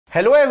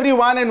Hello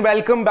everyone and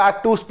welcome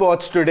back to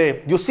Sports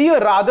Today. You see a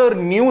rather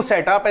new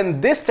setup, and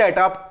this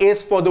setup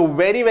is for the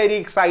very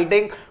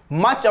exciting,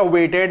 much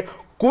awaited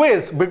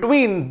quiz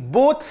between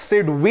both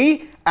Sid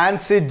V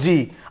and Sid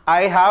G.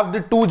 I have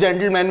the two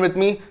gentlemen with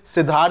me,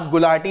 Siddharth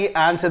Gulati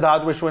and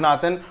Siddharth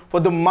Vishwanathan,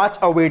 for the much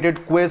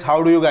awaited quiz.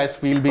 How do you guys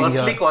feel being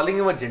here? Firstly, calling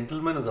him a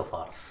gentleman is a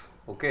farce.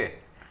 Okay.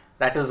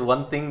 That is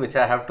one thing which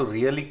I have to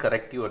really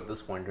correct you at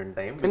this point in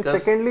time. And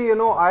secondly,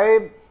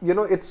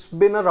 it's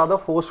been a rather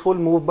forceful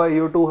move by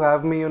you to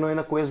have me, in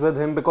a quiz with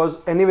him, because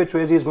any which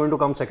ways he's going to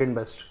come second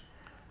best.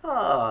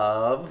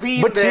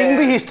 Seeing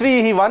the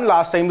history, he won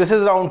last time. This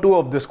is round 2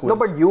 of this quiz. No,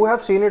 but you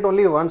have seen it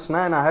only once,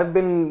 and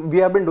we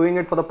have been doing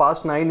it for the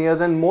past 9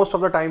 years, and most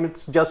of the time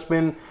it's just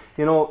been,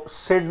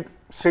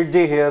 Sid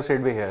G here,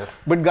 Sid V here.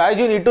 But guys,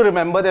 you need to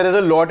remember there is a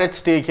lot at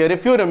stake here.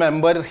 If you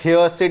remember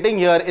here, sitting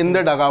here in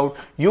the dugout,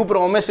 you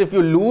promised if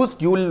you lose,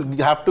 you'll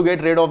have to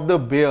get rid of the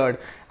beard.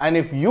 And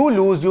if you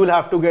lose, you'll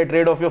have to get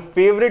rid of your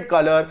favorite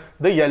color,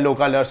 the yellow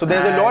color. So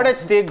there's a lot at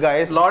stake,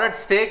 guys. Lot at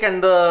stake,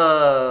 and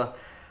the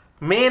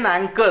main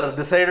anchor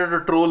decided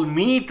to troll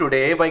me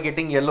today by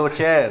getting yellow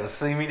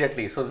chairs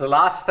immediately. So it's the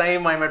last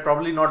time I might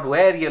probably not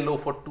wear yellow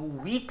for 2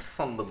 weeks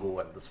on the go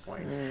at this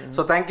point.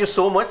 So thank you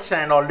so much,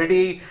 and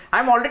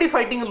I'm already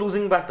fighting a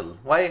losing battle.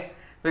 Why?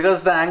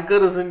 Because the anchor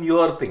is in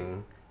your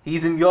thing.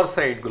 He's in your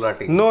side,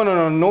 Gulati.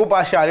 No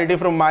partiality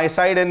from my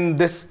side, and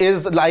this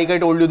is, like I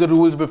told you the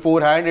rules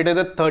beforehand, it is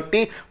a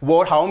 30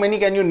 word, how many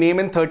can you name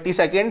in 30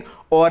 seconds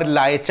or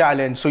lie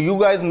challenge. So you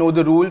guys know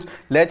the rules.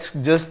 Let's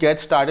just get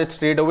started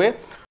straight away.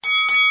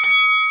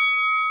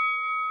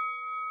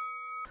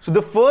 So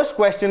the first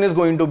question is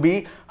going to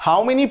be,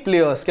 how many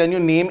players can you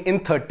name in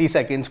 30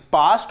 seconds,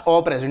 past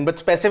or present? But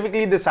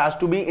specifically this has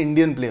to be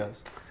Indian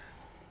players.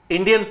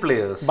 Indian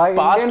players. By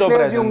past Indian or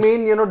players present?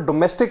 You mean,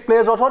 domestic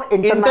players or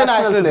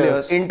international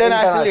players?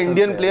 International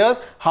Indian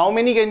players. How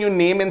many can you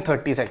name in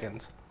 30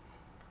 seconds?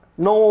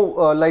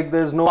 No,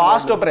 there's no...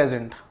 Past or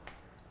present?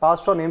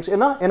 Past or names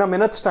in a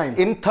minute's time.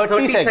 In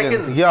 30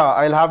 seconds. Yeah,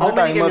 I'll have the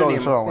timer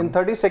also on. In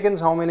 30 seconds,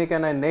 how many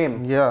can I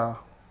name? Yeah.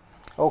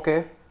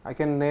 Okay, I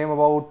can name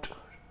about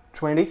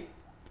 20.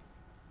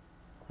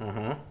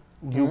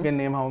 You can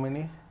name how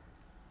many?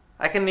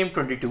 I can name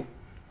 22.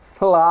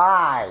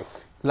 Lie.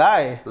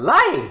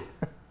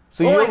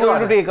 So you're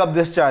going to take up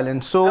this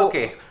challenge. So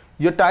okay.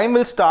 Your time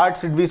will start,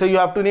 Sidvi. So you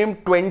have to name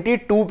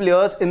 22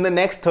 players in the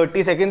next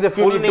 30 seconds. If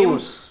you full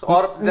names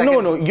or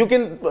no, you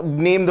can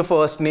name the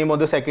first name or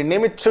the second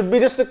name. It should be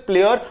just a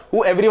player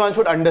who everyone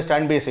should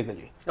understand,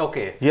 basically.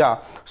 Okay. Yeah.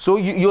 So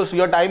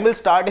your time will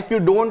start. If you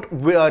don't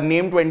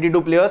name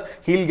 22 players,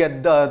 he'll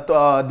get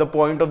the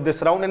point of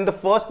this round, and the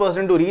first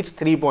person to reach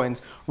 3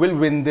 points will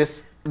win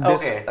this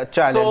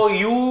challenge. So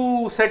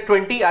you said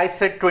 20, I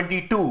said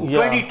 22. Yeah.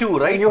 22,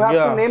 right? You have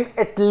to name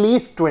at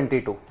least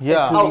 22.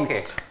 Yeah. At least.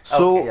 Okay.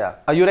 So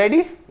are you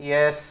ready?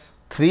 Yes.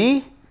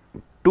 3,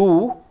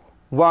 2,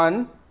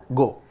 1,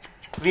 go.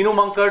 Vinu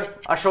Mankad,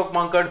 Ashok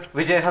Mankad,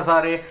 Vijay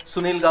Hazare,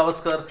 Sunil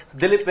Gavaskar,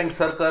 Dilip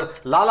Vengsarkar,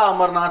 Lala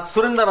Amarnath,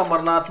 Surinder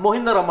Amarnath,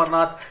 Mohinder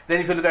Amarnath.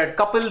 Then if you look at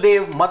Kapil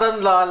Dev,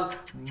 Madan Lal,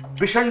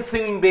 Bishan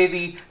Singh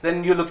Bedi,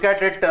 then you look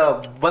at it,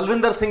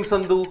 Balwinder Singh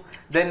Sandhu,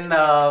 then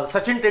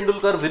Sachin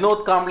Tendulkar,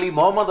 Vinod Kamli,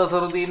 Mohammad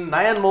Azharuddin,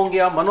 Nayan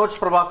Mongia, Manoj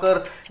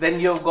Prabhakar, then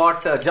you've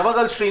got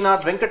Javagal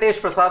Srinath,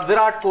 Venkatesh Prasad,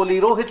 Virat Kohli,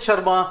 Rohit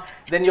Sharma,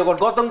 then you've got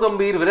Gautam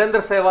Gambhir,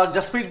 Virendra Sehwag,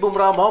 Jasprit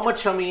Bumrah, Mohammad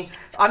Shami,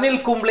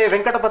 Anil Kumble,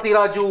 Venkatapati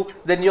Raju,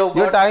 then you've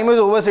got... Your time is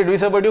over, Sidvi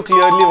sir, but you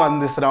clearly won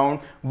this round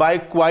by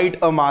quite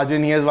a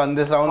margin. He has won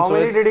this round. How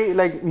many did he,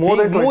 more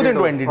than 22? More than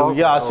 22, okay,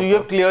 yeah. So you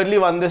have clearly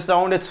won this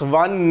round. It's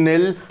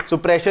 1-0. So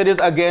pressure is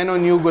again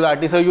on you,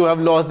 Gulati sir. You have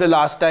lost the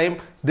last time.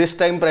 This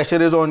time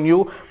pressure is on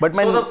you. But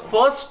so the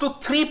first to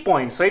 3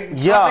 points, right?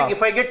 It's yeah. not like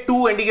if I get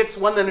 2 and he gets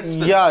 1, then it's...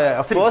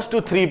 Yeah. First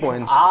to 3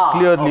 points.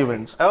 Clearly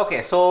wins.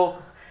 Okay, so...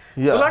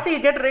 Yeah. Gulati,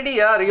 get ready,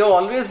 yaar. You've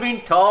always been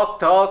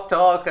talk.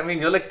 I mean,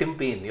 you're like Tim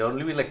Payne. You're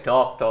only been like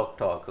talk.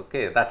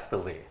 Okay, that's the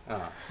way.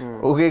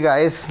 Okay,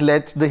 guys,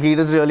 the heat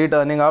is really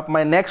turning up.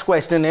 My next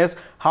question is,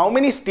 how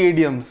many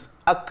stadiums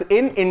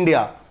in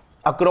India,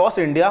 across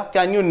India,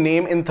 can you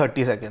name in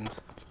 30 seconds?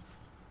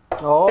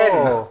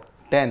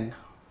 10.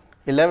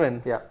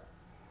 11. Yeah.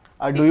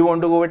 Do you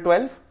want to go with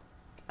 12?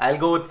 I'll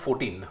go with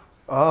 14.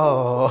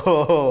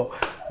 Oh,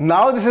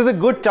 now this is a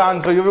good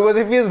chance for you, because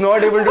if he is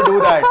not able to do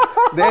that,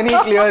 then he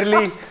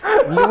clearly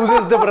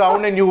loses the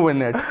round and you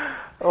win it.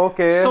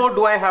 Okay. So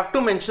do I have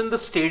to mention the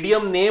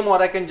stadium name, or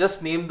I can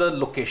just name the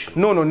location?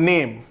 No,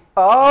 name.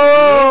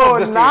 Oh,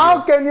 name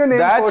now can you name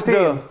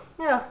 14?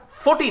 Yeah,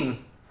 14.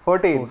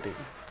 14.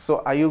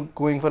 So are you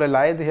going for a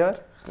lie here?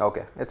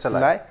 Okay, it's a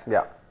lie.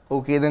 Yeah.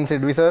 Okay, then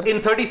Sidvi sir.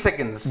 In 30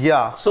 seconds.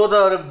 Yeah. So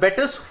the bet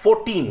is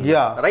 14.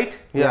 Yeah. Right?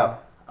 Yeah.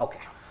 Okay.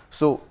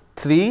 So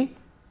 3,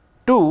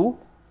 2,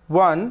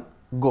 1,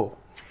 go.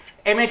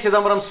 MA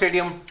Chidambaram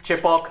Stadium,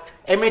 Chepauk,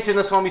 M.A.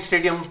 Chinnaswamy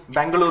Stadium,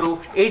 Bangalore,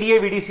 ADA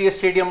VDCA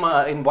Stadium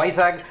in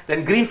Vizag,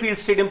 then Greenfield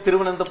Stadium,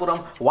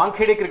 Thiruvananthapuram,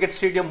 Wankhede Cricket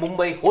Stadium,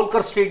 Mumbai,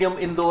 Holkar Stadium,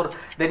 Indore,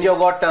 then you've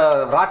got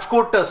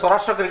Rajkot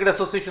Saurashtra Cricket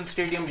Association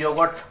Stadium, you've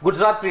got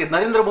Gujarat Cricket,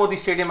 Narendra Modi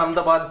Stadium,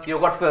 Ahmedabad,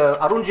 you've got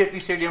Arun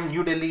Jaitley Stadium,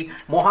 New Delhi,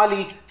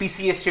 Mohali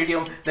PCA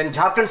Stadium, then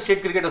Jharkhand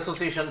State Cricket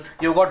Association,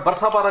 you've got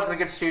Barsapara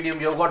Cricket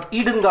Stadium, you've got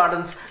Eden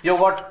Gardens, you've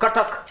got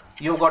Cuttack,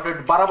 you've got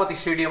it Baravati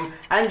Stadium,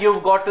 and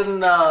you've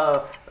gotten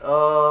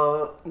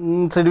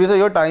Sidvi sir,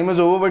 your time is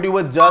over, but you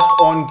were just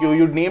on cue.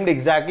 You named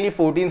exactly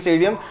 14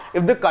 stadiums.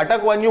 If the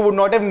Cuttack one, you would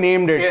not have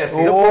named it. Yes. The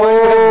point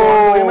would have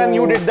gone to him, and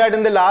you did that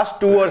in the last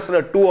 2 or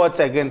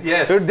seconds.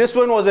 Yes. So this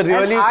one was a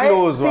really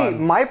close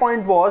one. My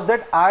point was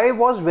that I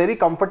was very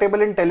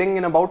comfortable in telling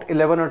in about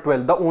 11 or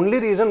 12. The only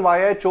reason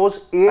why I chose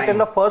 8 in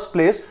the first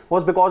place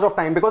was because of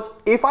time. Because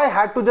if I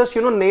had to just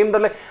name the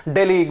like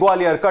Delhi,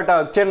 Gwalior,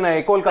 Cuttack,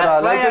 Chennai, Kolkata,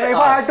 if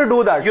I had to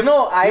do that, you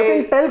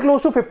can tell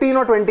close to 15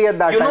 or 20 at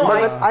that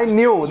time. I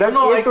knew that.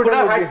 I could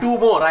have had 2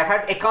 more. I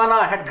had Ekana,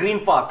 I had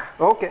Green Park.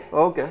 Okay.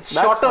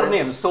 Shorter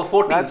names, so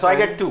 14. So I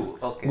get 2.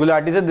 Okay.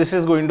 Gulati sir, this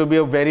is going to be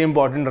a very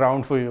important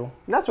round for you.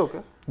 That's okay.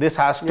 This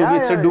has to be,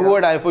 it's a do or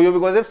die for you,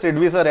 because if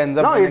Sidvi sir ends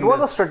up winning, it was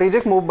a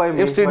strategic move by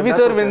me. If Sidvi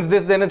sir wins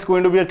this, then it's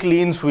going to be a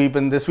clean sweep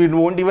in this. We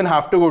won't even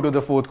have to go to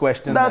the 4th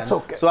question. That's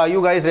okay. So are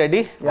you guys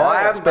ready? Yeah,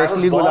 I am.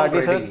 Especially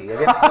Gulati sir.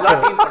 Against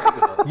Gulati in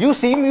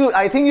particular.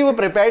 I think you were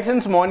prepared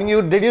since morning.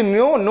 Did you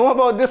know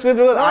about this?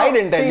 Because I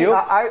didn't tell you.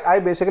 I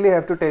basically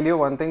have to tell you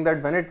one thing,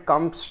 that when it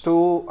comes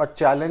to a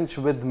challenge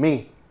with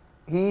me,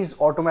 he's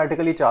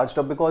automatically charged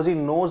up, because he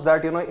knows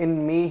that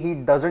in me he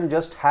doesn't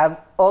just have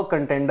a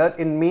contender.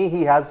 In me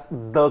he has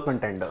the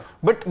contender.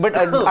 But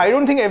I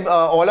don't think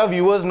all our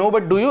viewers know.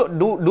 But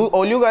do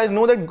all you guys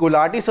know that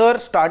Gulati sir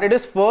started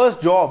his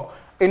first job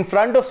in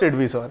front of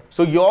Sidvi sir?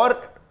 So your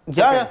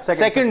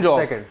second job.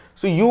 Second.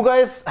 So you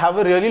guys have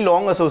a really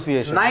long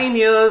association. 9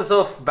 years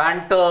of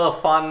banter,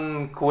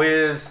 fun,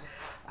 quiz,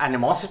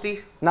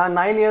 animosity. Now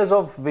 9 years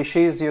of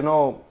Vishy's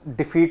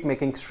defeat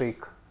making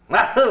streak.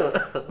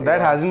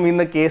 That hasn't been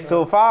the case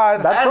so far.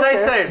 That's As I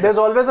said, there's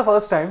always a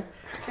first time.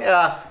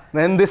 Yeah.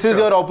 Then this is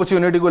your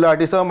opportunity,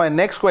 Gulati sir. My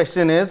next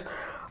question is,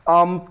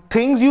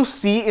 things you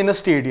see in a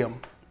stadium.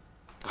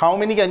 How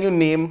many can you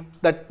name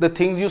that the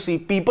things you see?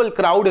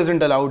 Crowd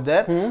isn't allowed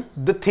there.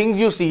 The things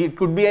you see, it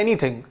could be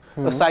anything.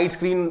 A side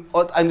screen,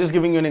 or I'm just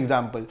giving you an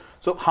example.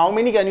 So how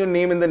many can you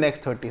name in the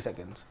next 30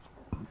 seconds?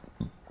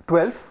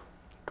 12.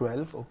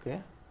 12,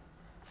 okay.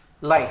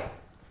 Lie.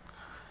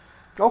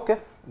 Okay.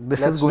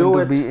 This is going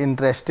to be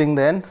interesting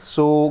then.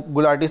 So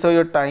Gulati sir,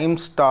 your time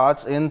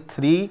starts in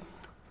 3,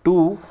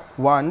 2,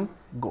 1,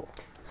 go.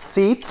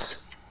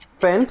 Seats,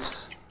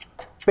 fence,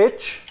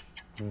 pitch,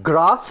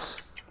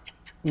 grass,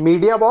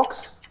 media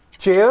box,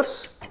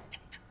 chairs.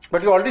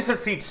 But you already said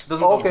seats.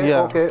 Doesn't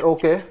count.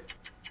 Okay.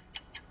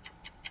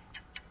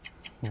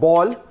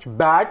 Ball,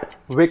 bat,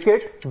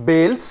 wicket,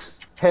 bails,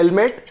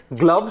 helmet,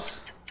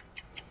 gloves,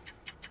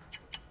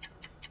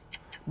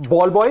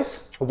 ball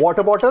boys,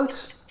 water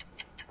bottles.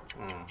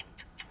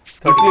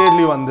 You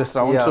clearly won this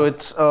round. So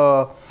it's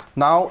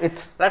now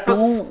it's that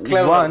was 2-1.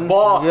 Clever.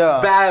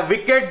 Ball,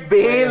 wicket,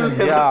 bail,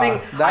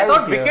 everything. I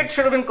thought wicket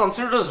should have been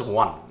considered as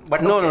 1.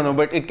 But no.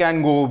 But it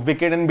can go.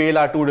 Wicket and bail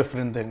are 2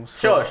 different things.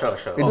 Sure. It So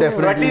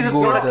definitely at least it's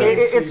not a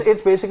case.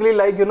 It's basically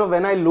like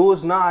when I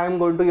lose, I am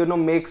going to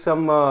make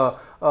some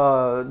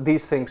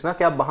these things.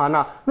 Kya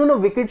bahana? No.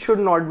 Wicket should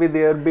not be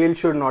there. Bail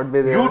should not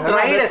be there. You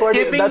tried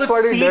escaping with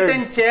seat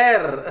and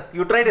chair.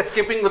 You tried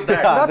escaping with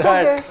that.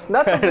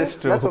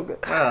 That's okay.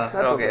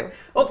 Okay.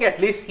 Okay. At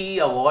least he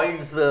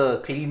avoids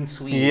the clean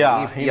sweep.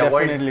 Yeah, he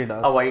definitely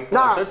does. A white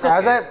as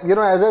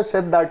I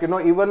said that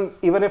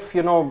even if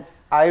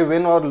I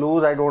win or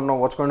lose, I don't know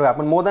what's going to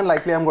happen. More than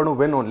likely, I'm going to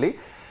win only.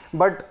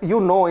 But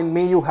in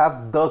me, you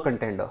have the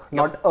contender,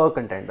 not a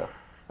contender.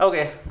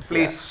 Okay,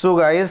 please. So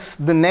guys,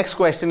 the next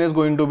question is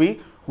going to be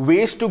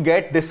ways to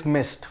get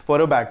dismissed for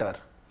a batter.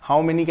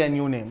 How many can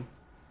you name?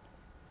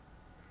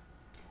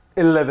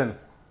 11.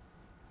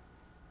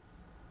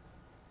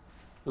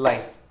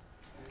 Lie.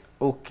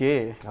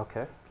 Okay.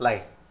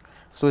 Lie.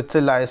 So it's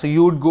a lie. So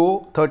you would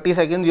go 30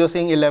 seconds. You're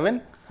saying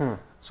 11.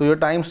 So your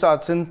time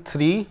starts in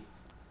 3,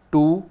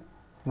 2,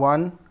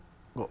 1,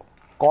 go.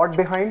 Caught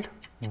behind,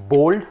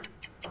 bowled,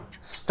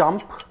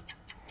 stump,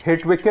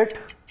 hit wicket,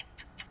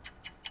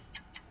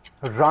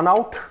 run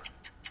out,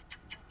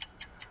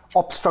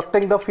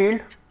 obstructing the field,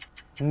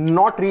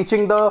 not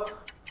reaching the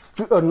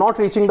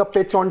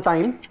pitch on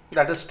time.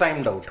 That is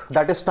timed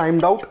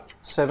out.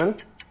 7.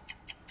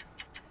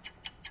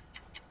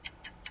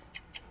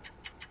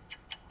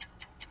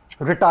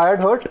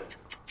 Retired hurt.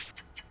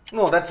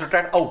 No, that's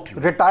retired out.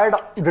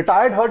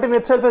 Retired hurt in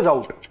itself is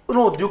out.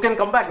 No, you can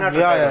come back. Not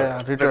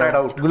retired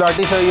out.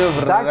 Gulati sir, you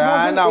have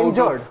ran out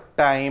of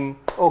time.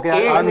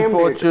 Okay,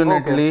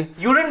 unfortunately. Okay.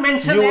 You didn't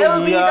mention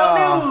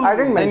LBW. I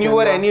didn't mention. And you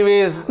were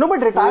anyways. No, but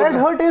retired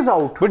hurt is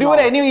out. But you were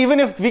even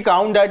if we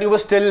count that, you were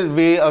still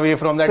way away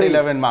from that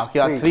 11 mark.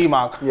 3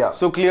 mark. Yeah.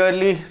 So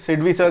clearly,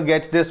 Sidvi sir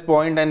gets this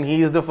point, and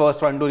he is the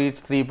first one to reach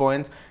 3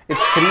 points. It's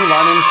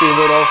 3-1 in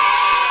favor of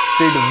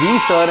Sid V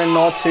sir and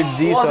not Sid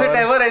G Was sir. it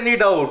ever any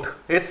doubt?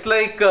 It's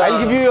like... I'll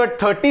give you your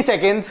 30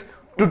 seconds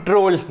to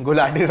troll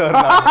Gulati sir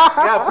now.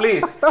 Yeah,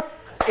 please.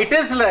 It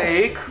is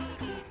like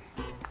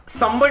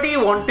somebody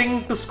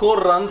wanting to score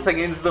runs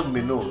against the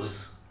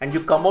minnows, and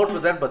you come out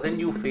with that, but then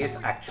you face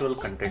actual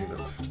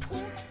contenders.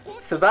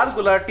 Siddharth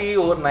Gulati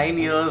over 9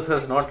 years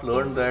has not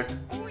learned that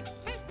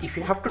if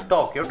you have to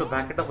talk, you have to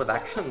back it up with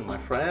action, my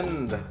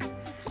friend.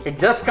 It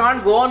just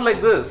can't go on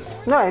like this.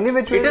 No, any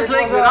which way. It is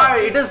like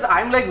Virat.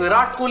 I'm like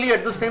Virat Kohli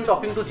at the same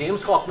talking to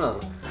James Faulkner.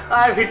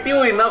 I've hit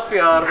you enough,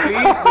 yaar.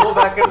 Please go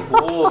back and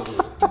bowl.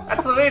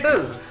 That's the way it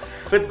is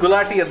with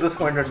Gulati at this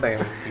point in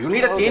time. You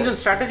need a change in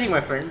strategy,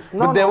 my friend.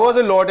 But there was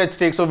a lot at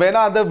stake. So when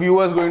are the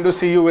viewers going to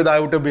see you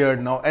without a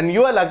beard now? And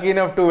you are lucky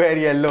enough to wear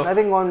yellow. I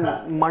think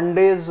on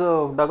Monday's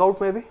dugout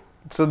maybe.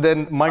 So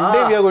then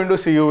Monday we are going to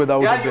see you without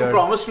a beard. Yeah, you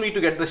promised me to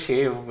get the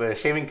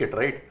shaving kit,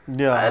 right?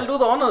 Yeah. I'll do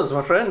the honors,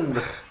 my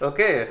friend.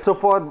 Okay. So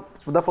for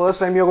the first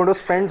time you're going to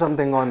spend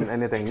something on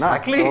anything,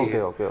 Exactly.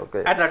 Nah?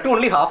 Okay. And that too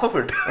only half of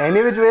it.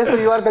 Any which way, so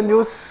you are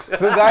confused.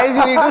 So guys,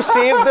 you need to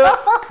save the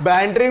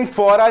bantering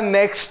for our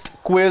next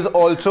quiz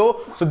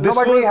also. So this No,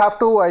 but was... we have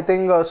to, I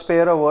think,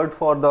 spare a word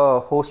for the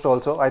host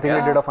also. I think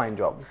Yeah. he did a fine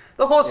job.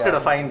 The host did a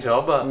fine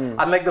job,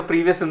 unlike the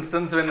previous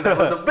instance when there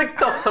was a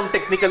bit of some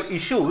technical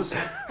issues.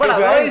 But So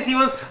otherwise, guys- he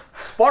was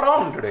spot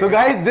on today. So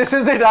guys, this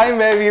is the time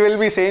where we will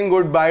be saying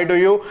goodbye to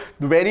you.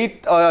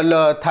 Very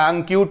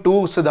thank you to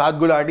Siddharth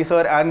Gulati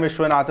sir and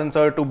Vishwanathan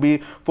sir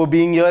for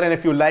being here. And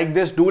if you like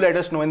this, do let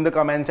us know in the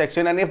comment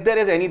section. And if there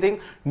is anything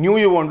new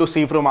you want to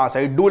see from our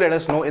side, do let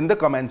us know in the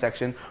comment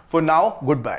section. For now, goodbye.